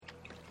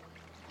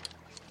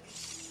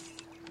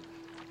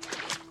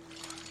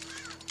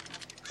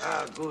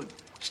Ah, good.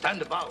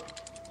 Stand about.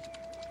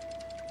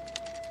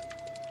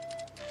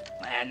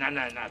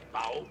 No.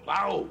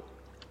 Bow.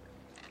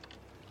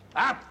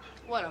 Up.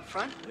 What, up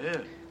front?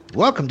 Yeah.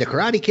 Welcome to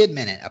Karate Kid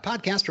Minute, a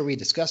podcast where we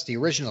discuss the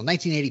original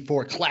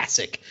 1984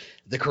 classic,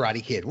 The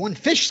Karate Kid, one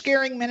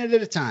fish-scaring minute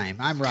at a time.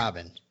 I'm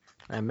Robin.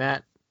 I'm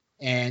Matt.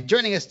 And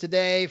joining us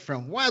today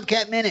from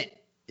Wildcat Minute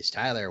is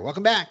Tyler.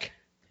 Welcome back.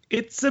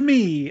 It's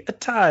me,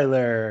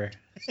 Tyler.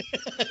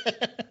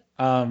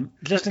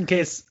 Just in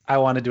case I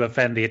wanted to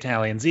offend the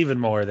Italians even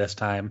more this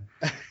time.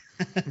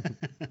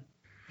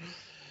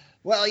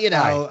 Well, you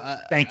know.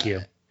 Thank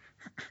you.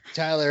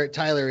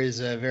 Tyler is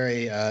a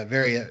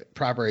very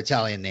proper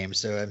Italian name,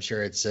 so I'm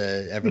sure it's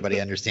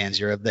everybody understands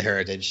you're of the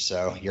heritage,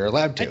 so you're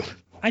allowed to.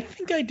 I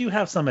think I do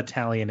have some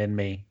Italian in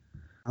me.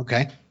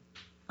 Okay.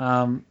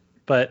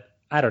 But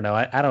I don't know.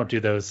 I don't do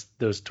those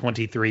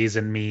 23s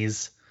and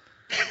me's.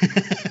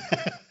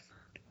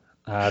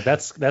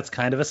 That's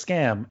kind of a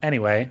scam.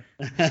 Anyway.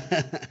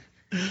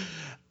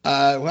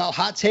 Well,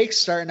 hot takes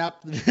starting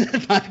up the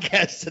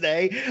podcast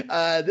today.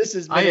 This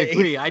is. I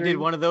agree. I did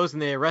one of those,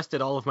 and they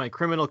arrested all of my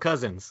criminal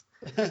cousins.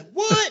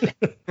 What?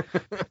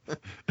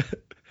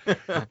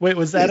 Wait,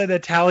 was that an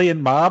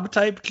Italian mob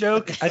type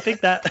joke? I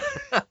think that.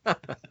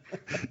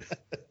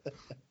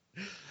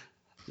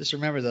 Just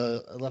remember,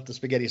 I left the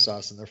spaghetti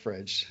sauce in the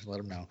fridge. Let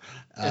them know.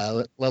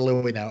 Let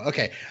Louie know.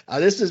 Okay.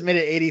 This is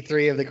minute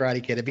 83 of The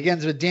Karate Kid. It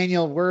begins with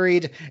Daniel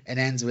worried and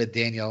ends with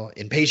Daniel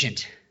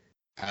impatient.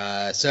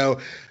 So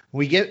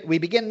we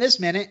begin this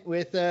minute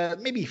with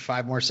maybe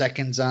 5 more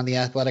seconds on the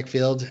athletic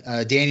field.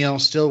 Daniel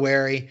still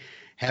wary,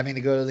 having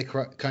to go to the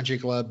country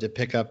club to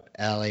pick up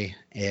Allie,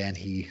 and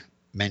he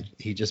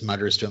just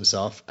mutters to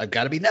himself, "I've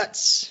got to be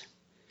nuts."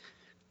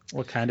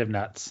 What kind of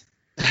nuts?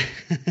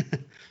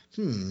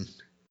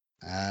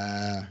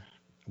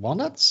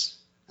 Walnuts?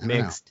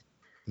 Mixed.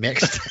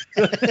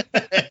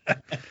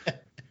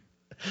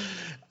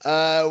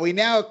 We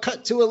now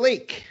cut to a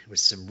lake with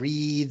some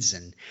reeds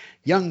and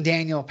young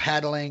Daniel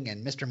paddling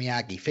and Mr.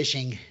 Miyagi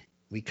fishing.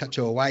 We cut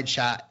to a wide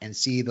shot and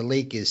see the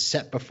lake is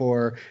set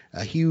before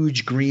a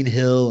huge green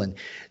hill and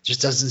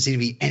just doesn't seem to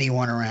be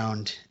anyone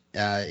around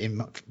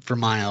for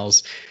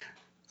miles.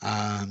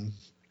 I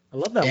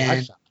love that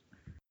wide shot.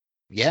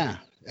 Yeah.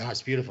 Oh,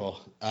 it's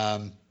beautiful.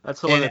 That's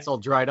the one that's all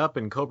dried up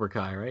in Cobra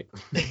Kai, right?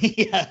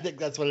 Yeah, I think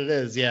that's what it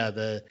is. Yeah,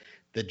 the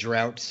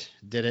drought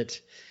did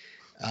it.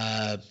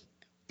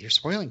 You're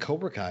spoiling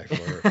Cobra Kai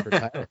for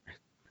Tyler.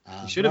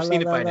 You should have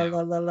seen it by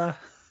now.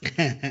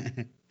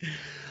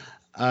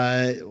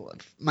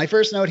 My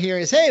first note here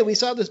is, hey, we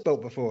saw this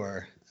boat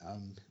before.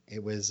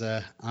 It was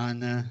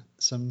on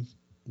some,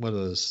 what are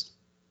those?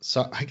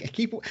 I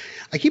keep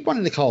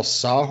wanting to call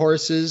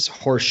sawhorses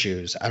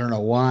horseshoes. I don't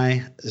know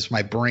why. This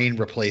my brain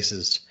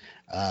replaces.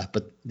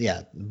 But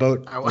yeah, the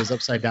boat was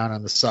upside down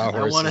on the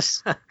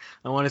sawhorses.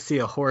 I want to see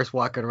a horse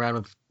walking around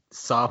with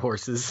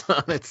sawhorses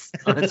on its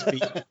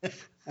feet.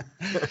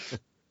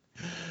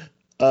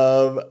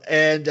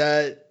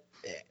 And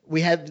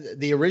we have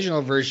the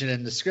original version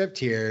in the script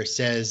here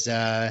says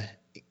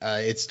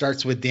it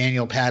starts with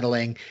Daniel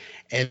paddling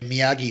and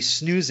Miyagi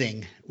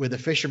snoozing with a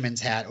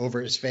fisherman's hat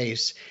over his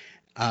face.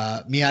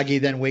 Miyagi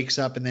then wakes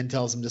up and then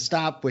tells him to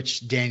stop,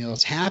 which Daniel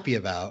is happy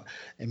about.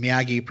 And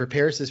Miyagi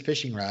prepares his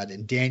fishing rod,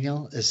 and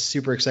Daniel is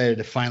super excited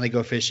to finally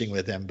go fishing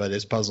with him, but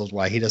is puzzled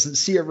why he doesn't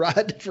see a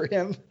rod for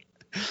him,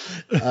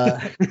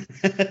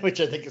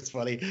 which I think is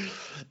funny.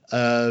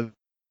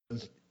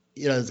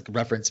 It's a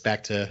reference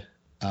back to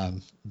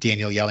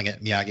Daniel yelling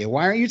at Miyagi,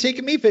 "Why aren't you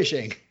taking me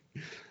fishing?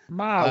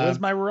 Ma, where's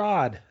my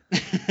rod?"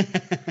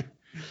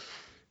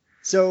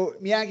 So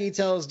Miyagi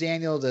tells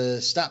Daniel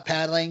to stop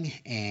paddling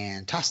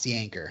and toss the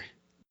anchor.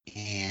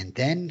 And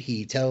then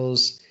he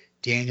tells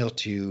Daniel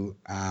to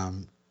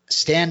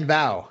stand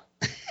bow,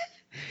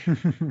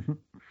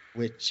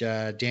 which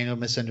Daniel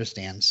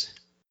misunderstands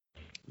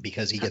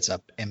because he gets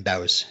up and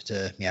bows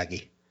to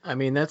Miyagi. I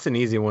mean, that's an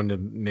easy one to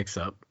mix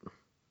up.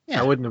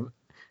 Yeah. I wouldn't have.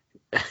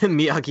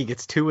 Miyagi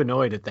gets too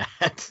annoyed at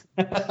that.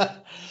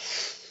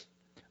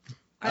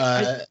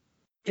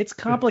 It's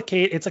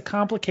complicated. It's a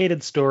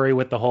complicated story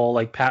with the whole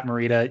like Pat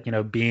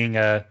Morita, being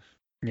a,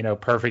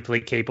 perfectly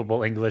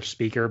capable English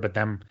speaker, but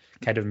them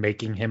kind of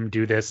making him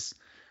do this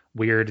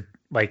weird,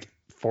 like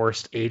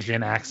forced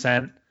Asian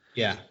accent.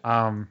 Yeah.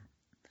 I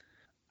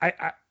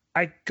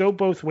go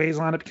both ways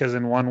on it because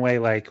in one way,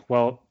 like,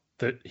 well,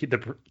 the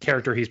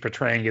character he's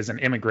portraying is an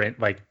immigrant,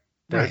 like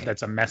right.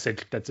 That's a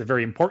message. That's a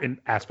very important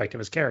aspect of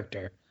his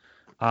character.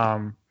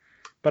 But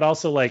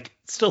also like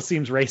still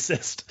seems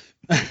racist.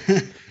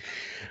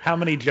 How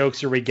many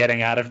jokes are we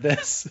getting out of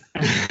this?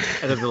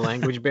 Out of the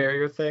language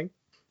barrier thing?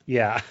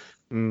 Yeah.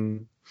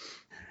 Mm.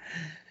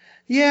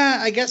 Yeah,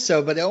 I guess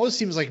so. But it always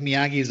seems like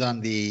Miyagi's on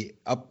the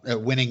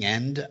winning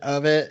end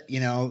of it.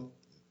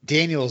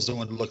 Daniel's the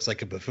one who looks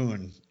like a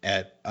buffoon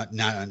at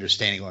not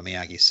understanding what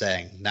Miyagi's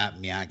saying, not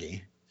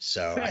Miyagi.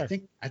 So Fair.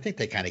 I think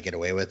they kind of get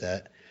away with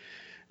it.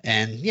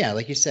 And yeah,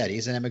 like you said,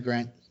 he's an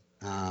immigrant.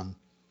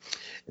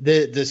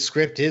 The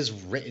script is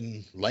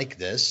written like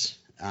this.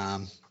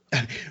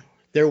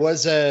 There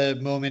was a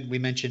moment we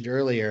mentioned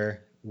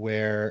earlier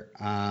where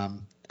what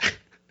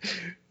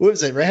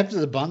was it? Right after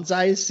the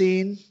bonsai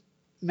scene,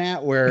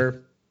 Matt,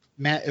 where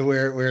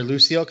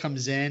Lucille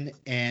comes in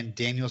and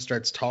Daniel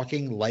starts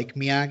talking like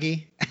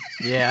Miyagi.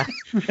 Yeah.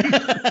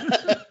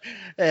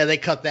 Yeah, they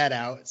cut that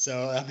out,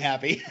 so I'm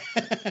happy.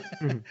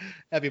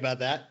 Happy about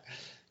that.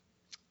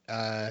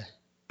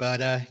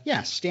 But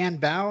yeah, stand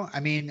bow.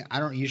 I mean, I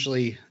don't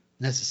usually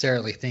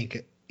necessarily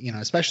think,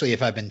 especially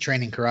if I've been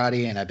training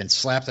karate and I've been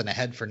slapped on the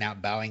head for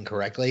not bowing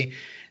correctly,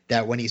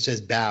 that when he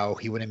says bow,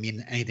 he wouldn't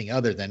mean anything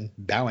other than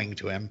bowing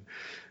to him.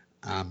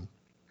 And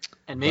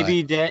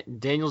maybe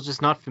Daniel's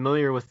just not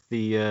familiar with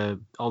the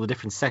all the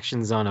different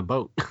sections on a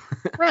boat.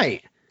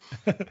 Right.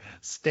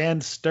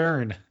 Stand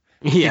stern.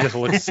 He Yeah. just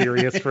looks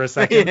serious for a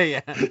second.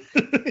 Yeah.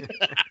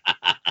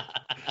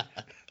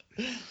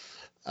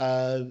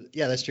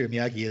 Yeah, that's true.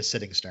 Miyagi is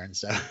sitting stern.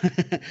 So,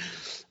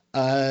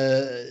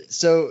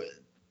 so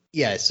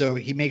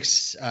he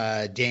makes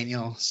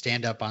Daniel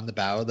stand up on the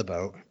bow of the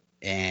boat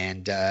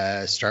and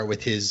start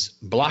with his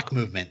block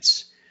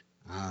movements.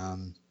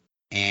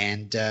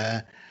 And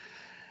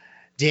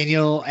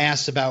Daniel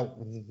asks about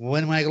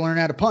when am I going to learn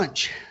how to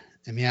punch?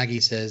 And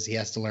Miyagi says he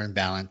has to learn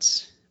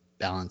balance.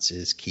 Balance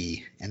is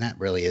key, and that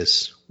really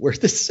is where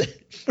this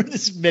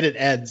minute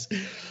ends.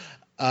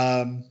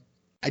 I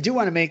do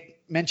want to make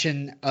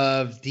mention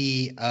of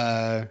the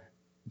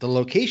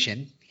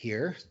location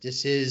here.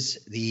 This is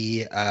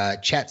the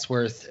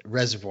Chatsworth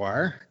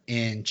Reservoir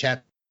in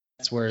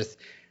Chatsworth,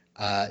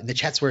 the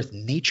Chatsworth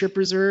Nature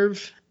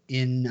Preserve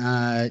in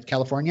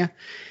California.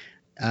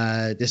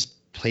 This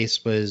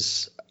place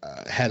was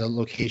had the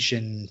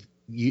location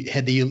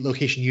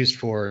used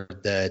for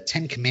the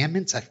 10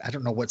 Commandments. I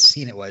don't know what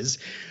scene it was,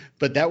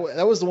 but that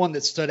was the one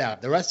that stood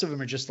out. The rest of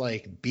them are just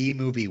like B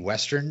movie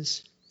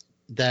westerns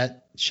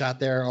that shot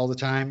there all the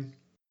time.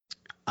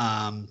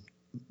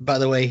 By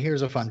the way,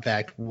 here's a fun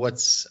fact.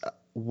 What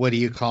do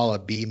you call a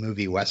B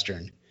movie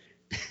western?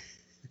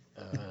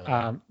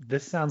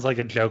 This sounds like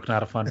a joke,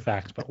 not a fun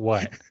fact, but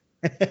what?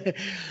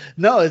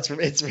 No, it's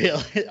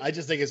real. I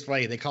just think it's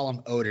funny. They call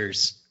them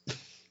odors.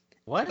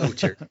 What?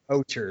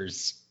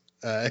 Oters.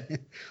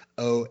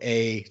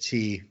 OAT.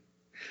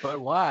 But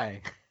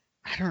why?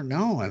 I don't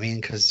know. I mean,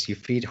 because you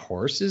feed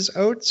horses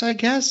oats, I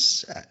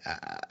guess.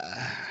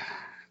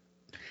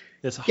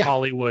 This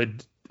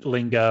Hollywood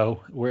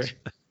lingo where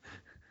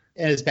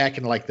And it's back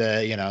in like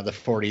the the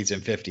 40s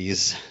and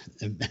 50s.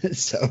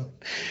 So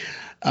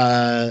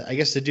I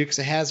guess the Dukes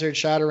of Hazzard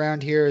shot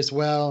around here as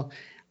well.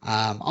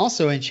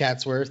 Also in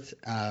Chatsworth,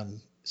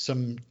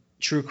 some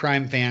true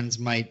crime fans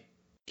might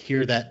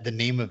hear the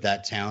name of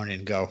that town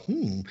and go,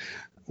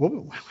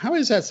 how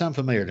does that sound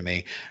familiar to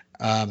me?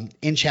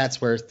 In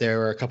Chatsworth,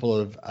 there are a couple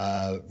of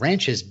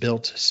ranches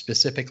built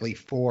specifically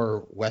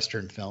for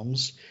Western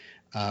films.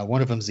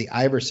 One of them is the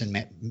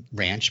Iverson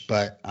Ranch,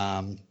 but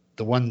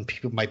the one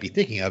people might be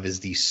thinking of is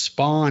the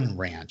Spawn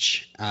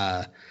Ranch,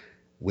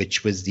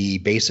 which was the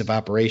base of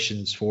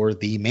operations for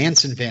the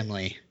Manson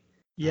family.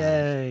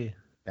 Yay.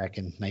 Back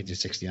in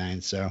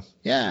 1969. So,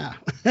 yeah.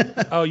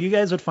 Oh, you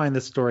guys would find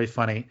this story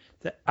funny.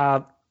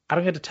 I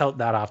don't get to tell it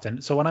that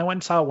often. So when I went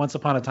and saw Once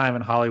Upon a Time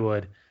in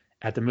Hollywood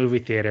at the movie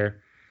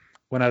theater,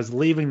 when I was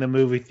leaving the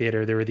movie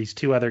theater, there were these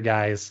two other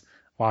guys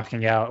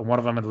walking out, and one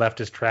of them had left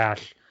his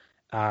trash.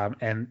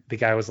 And the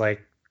guy was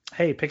like,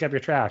 "Hey, pick up your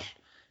trash."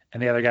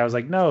 And the other guy was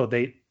like, "No,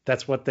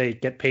 that's what they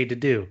get paid to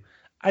do."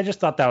 I just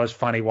thought that was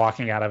funny,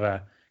 walking out of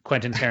a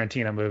Quentin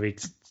Tarantino movie,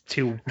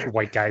 two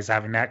white guys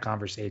having that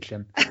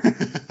conversation.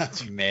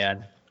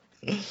 Man.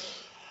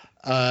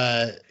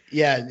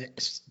 Yeah,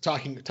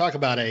 talk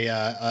about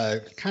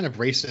a kind of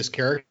racist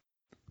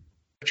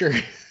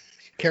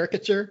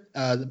caricature,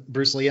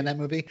 Bruce Lee in that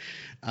movie.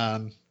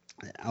 I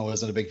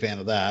wasn't a big fan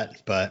of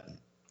that, but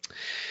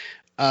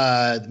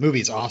the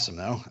movie's awesome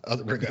though.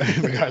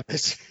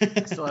 Regardless,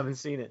 Still haven't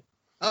seen it.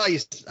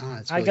 It's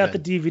I really got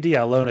good. the DVD.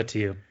 I'll loan it to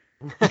you.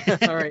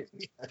 All right,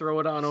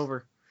 throw it on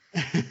over.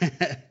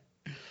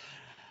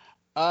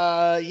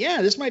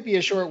 Yeah, this might be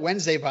a short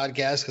Wednesday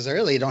podcast because I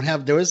really don't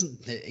have.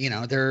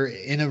 They're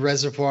in a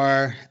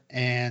reservoir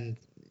and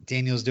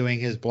Daniel's doing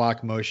his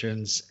block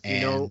motions.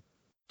 And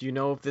Do you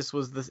know if this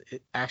was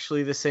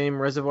actually the same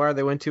reservoir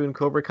they went to in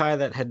Cobra Kai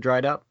that had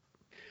dried up?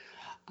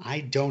 I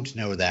don't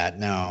know that.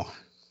 No,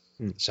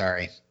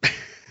 sorry.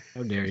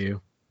 How dare you?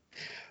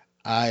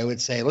 I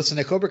would say listen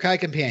to Cobra Kai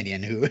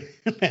Companion, who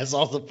has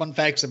all the fun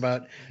facts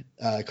about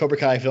Cobra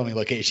Kai filming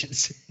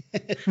locations.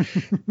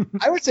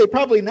 I would say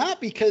probably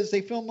not because they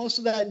filmed most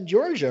of that in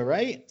Georgia,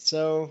 right?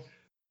 So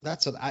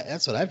that's what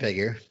I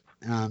figure.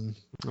 Oh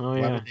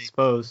yeah, I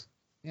suppose.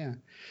 Yeah.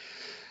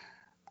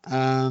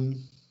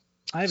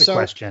 I have a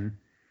question.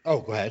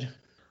 Oh, go ahead.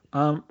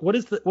 What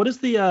is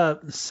the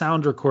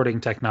sound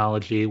recording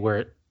technology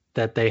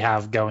that they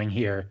have going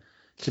here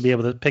to be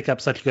able to pick up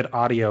such good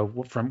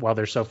audio from while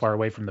they're so far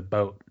away from the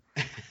boat?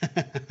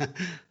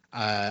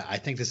 I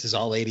think this is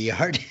all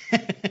ADR.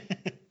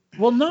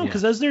 Well, no,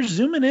 because as they're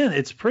zooming in,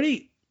 it's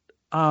pretty.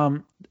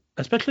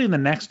 Especially in the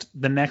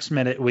next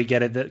minute, we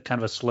get it kind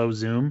of a slow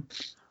zoom.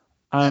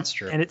 That's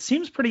true. And it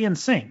seems pretty in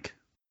sync.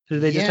 Do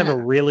they just have a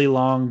really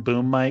long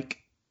boom mic?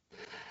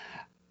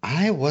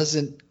 I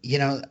wasn't,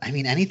 I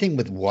mean, anything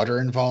with water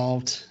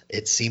involved,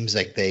 it seems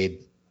like they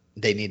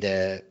need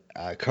to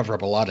cover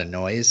up a lot of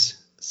noise.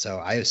 So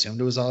I assumed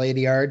it was all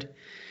 80 yard.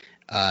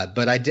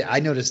 But I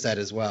noticed that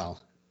as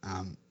well,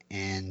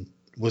 and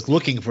was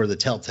looking for the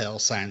telltale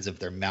signs of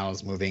their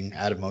mouths moving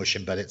out of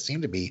motion, but it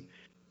seemed to be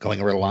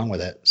going right along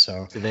with it.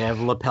 So do they have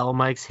lapel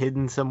mics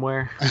hidden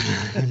somewhere?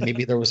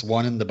 Maybe there was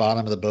one in the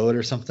bottom of the boat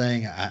or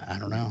something. I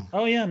don't know.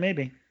 Oh yeah,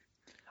 maybe.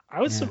 I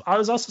was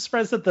also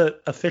surprised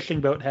that a fishing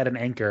boat had an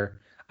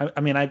anchor.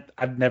 I mean,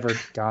 I've never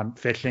gone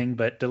fishing,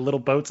 but do little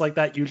boats like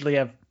that usually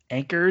have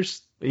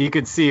anchors? You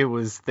could see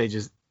they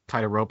just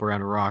tied a rope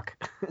around a rock.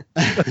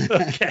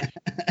 Okay.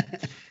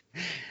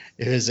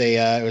 It was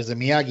a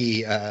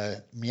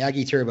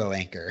Miyagi turbo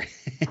anchor.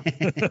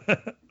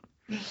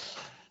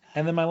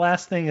 And then my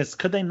last thing is,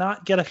 could they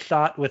not get a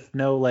shot with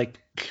no like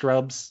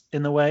shrubs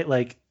in the way?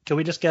 Like, can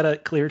we just get a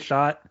clear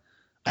shot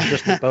of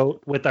just the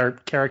boat with our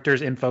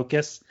characters in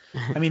focus?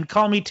 I mean,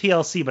 call me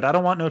TLC, but I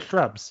don't want no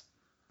shrubs.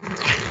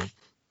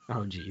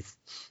 Oh, geez.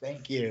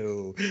 Thank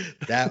you.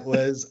 That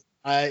was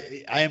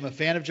I am a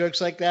fan of jokes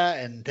like that,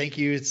 and thank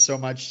you so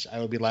much. I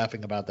will be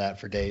laughing about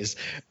that for days.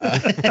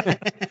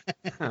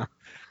 I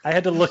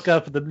had to look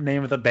up the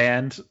name of the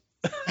band,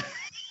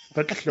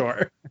 but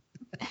sure.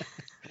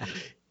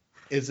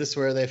 Is this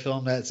where they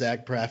filmed that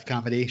Zach Braff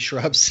comedy,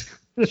 Shrubs?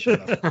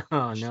 Shut up.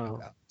 Oh,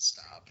 no.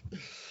 Stop.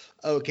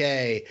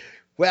 Okay.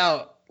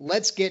 Well,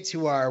 let's get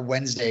to our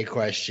Wednesday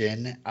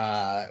question,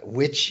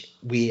 which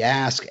we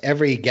ask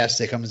every guest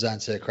that comes on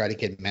to Karate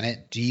Kid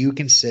Minute. Do you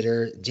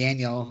consider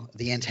Daniel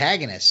the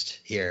antagonist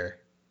here?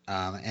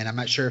 And I'm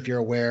not sure if you're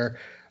aware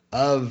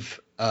of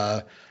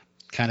the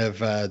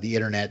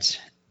internet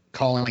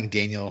calling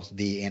Daniel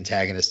the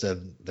antagonist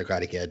of the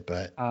Karate Kid,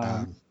 but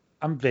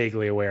I'm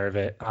vaguely aware of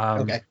it.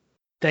 Okay.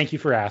 Thank you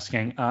for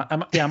asking.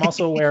 I'm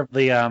also aware of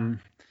the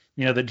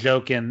the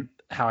joke in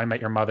How I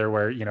Met Your Mother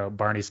where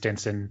Barney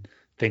Stinson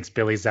thinks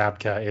Billy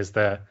Zabka is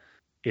the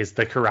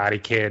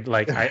Karate Kid.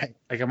 Like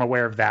I'm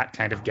aware of that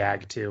kind of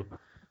gag too.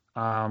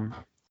 I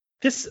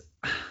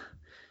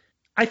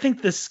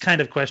think this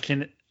kind of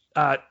question,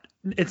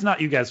 it's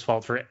not you guys'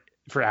 fault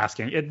for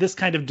asking. This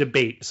kind of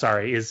debate,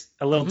 is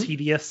a little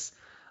tedious.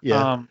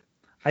 Yeah.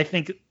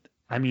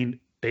 I mean,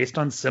 based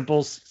on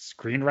simple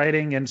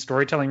screenwriting and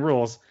storytelling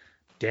rules,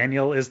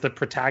 Daniel is the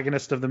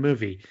protagonist of the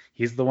movie.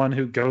 He's the one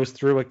who goes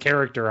through a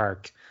character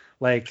arc.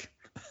 Like,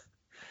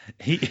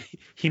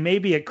 he may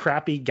be a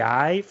crappy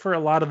guy for a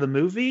lot of the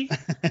movie,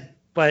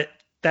 but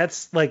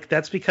that's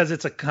because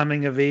it's a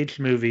coming of age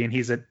movie and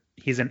he's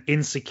an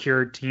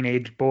insecure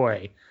teenage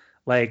boy.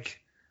 Like,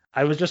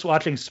 I was just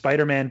watching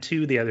Spider-Man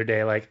 2 the other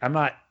day. I'm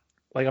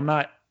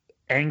not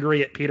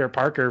angry at Peter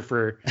Parker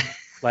for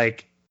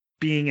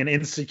being an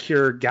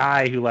insecure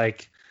guy who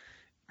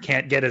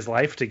can't get his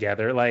life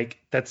together.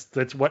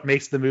 That's what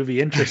makes the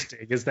movie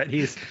interesting is that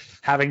he's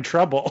having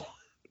trouble.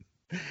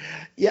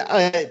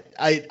 Yeah,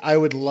 I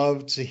would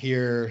love to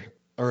hear,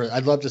 or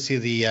I'd love to see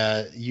the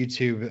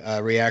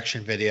YouTube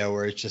reaction video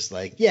where it's just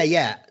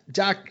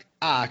Doc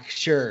Ock,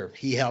 sure,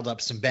 he held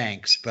up some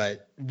banks,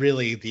 but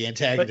really the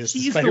antagonist but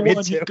he's is the Spider-Man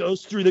one 2. who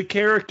goes through the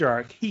character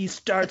arc. He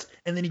starts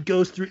and then he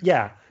goes through.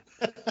 Yeah.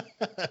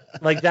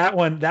 That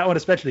one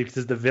especially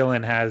because the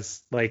villain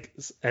has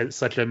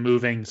such a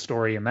moving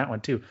story in that one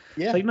too.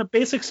 Yeah. The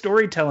basic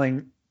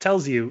storytelling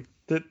tells you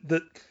that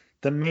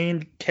the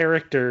main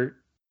character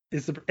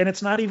is and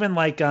it's not even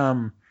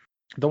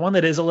the one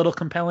that is a little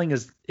compelling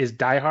is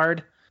Die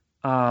Hard,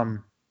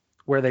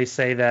 where they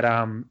say that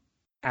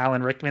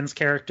Alan Rickman's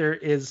character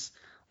is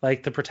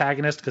the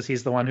protagonist because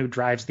he's the one who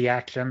drives the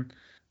action.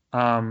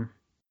 And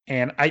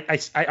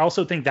I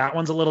also think that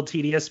one's a little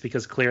tedious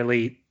because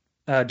clearly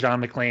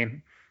John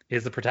McClane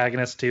is the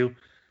protagonist too.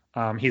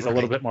 He's a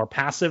little bit more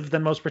passive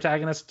than most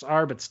protagonists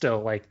are, but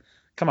still,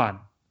 come on,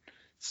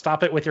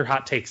 stop it with your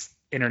hot takes,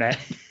 internet.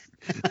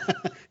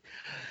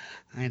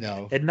 I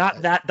know. And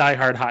not that Die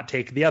Hard hot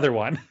take, the other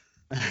one.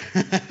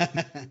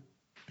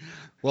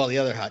 Well, the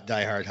other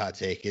Die Hard hot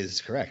take is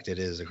correct. It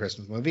is a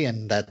Christmas movie,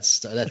 and that's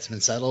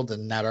been settled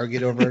and not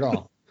argued over at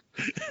all.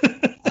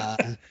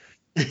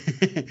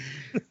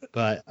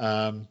 But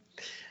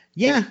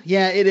yeah,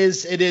 it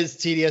is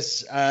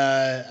tedious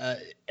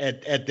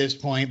at this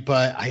point.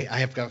 But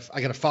I got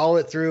to follow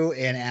it through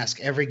and ask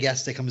every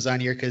guest that comes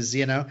on here because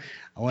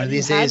one of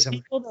these days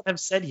people that have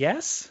said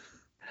yes.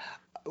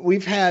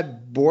 We've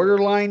had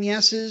borderline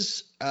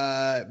yeses,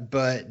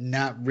 but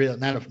not real,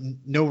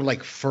 no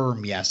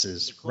firm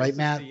yeses, right,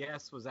 Matt? The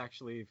yes was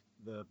actually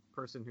the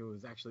person who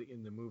was actually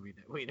in the movie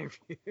that we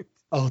interviewed.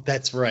 Oh,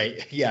 that's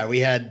right. Yeah, we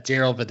had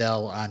Daryl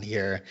Vidal on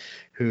here,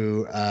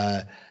 who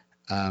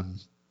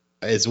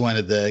is one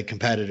of the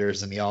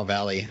competitors in the All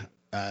Valley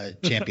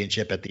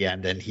Championship at the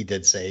end, and he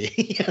did say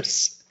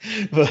yes.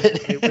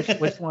 But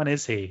which one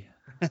is he?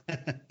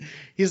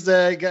 He's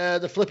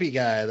the flippy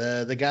guy,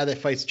 the guy that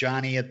fights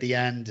Johnny at the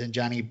end, and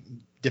Johnny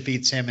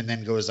defeats him and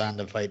then goes on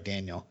to fight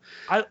Daniel.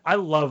 I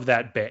love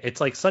that bit. It's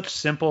such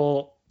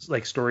simple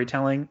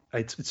storytelling.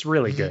 It's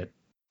really good.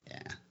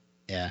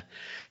 Yeah.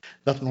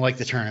 Nothing like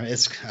the tournament.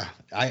 It's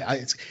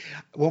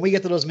when we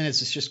get to those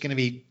minutes, it's just going to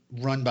be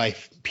run by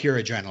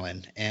pure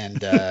adrenaline and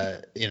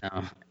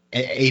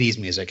 80s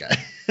music.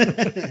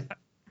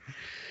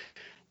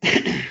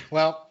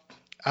 Well,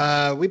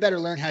 we better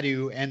learn how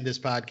to end this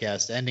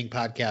podcast. Ending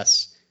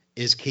podcasts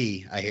is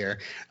key, I hear.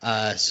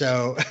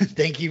 So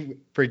thank you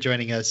for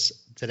joining us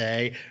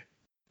today.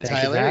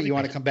 Tyler, you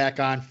want to come back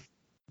on?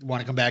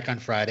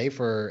 Friday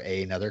for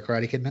another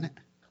Karate Kid Minute?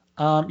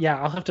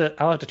 Yeah, I'll have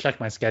to check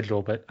my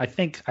schedule, but I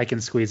think I can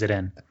squeeze it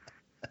in.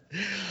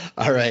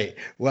 All right.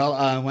 Well,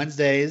 on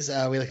Wednesdays,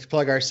 we like to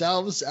plug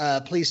ourselves.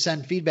 Please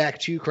send feedback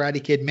to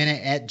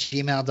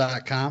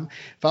karatekidminute@gmail.com.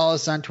 Follow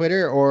us on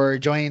Twitter or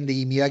join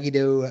the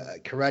Miyagi-Do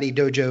Karate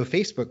Dojo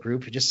Facebook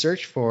group. Just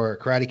search for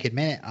Karate Kid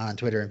Minute on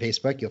Twitter and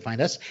Facebook. You'll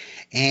find us.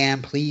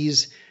 And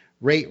please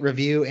rate,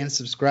 review, and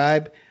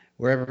subscribe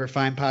wherever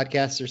fine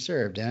podcasts are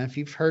served. And if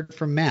you've heard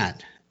from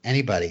Matt,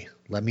 anybody,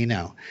 let me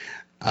know.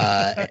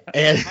 I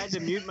had to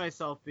mute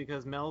myself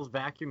because Mel's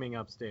vacuuming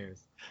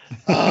upstairs.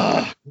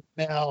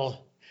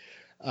 Mel.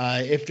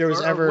 If there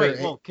was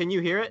ever... can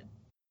you hear it?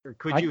 Or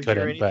could you hear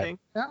anything?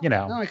 No, you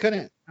know. No, I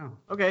couldn't. No.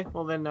 Okay,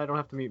 well then I don't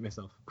have to mute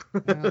myself.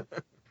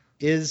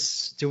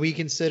 Do we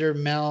consider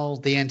Mel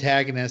the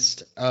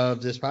antagonist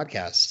of this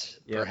podcast?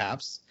 Yeah.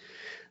 Perhaps.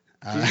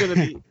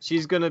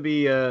 She's gonna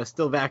be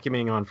still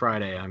vacuuming on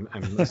Friday. I'm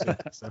listening.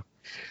 So.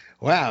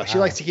 Wow, she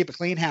likes to keep a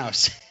clean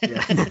house.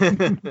 Yeah.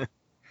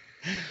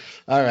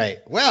 All right.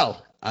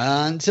 Well,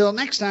 until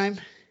next time.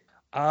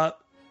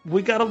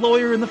 We got a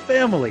lawyer in the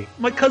family.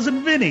 My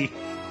cousin Vinny.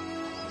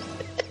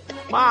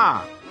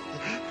 Ma.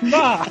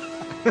 Ma.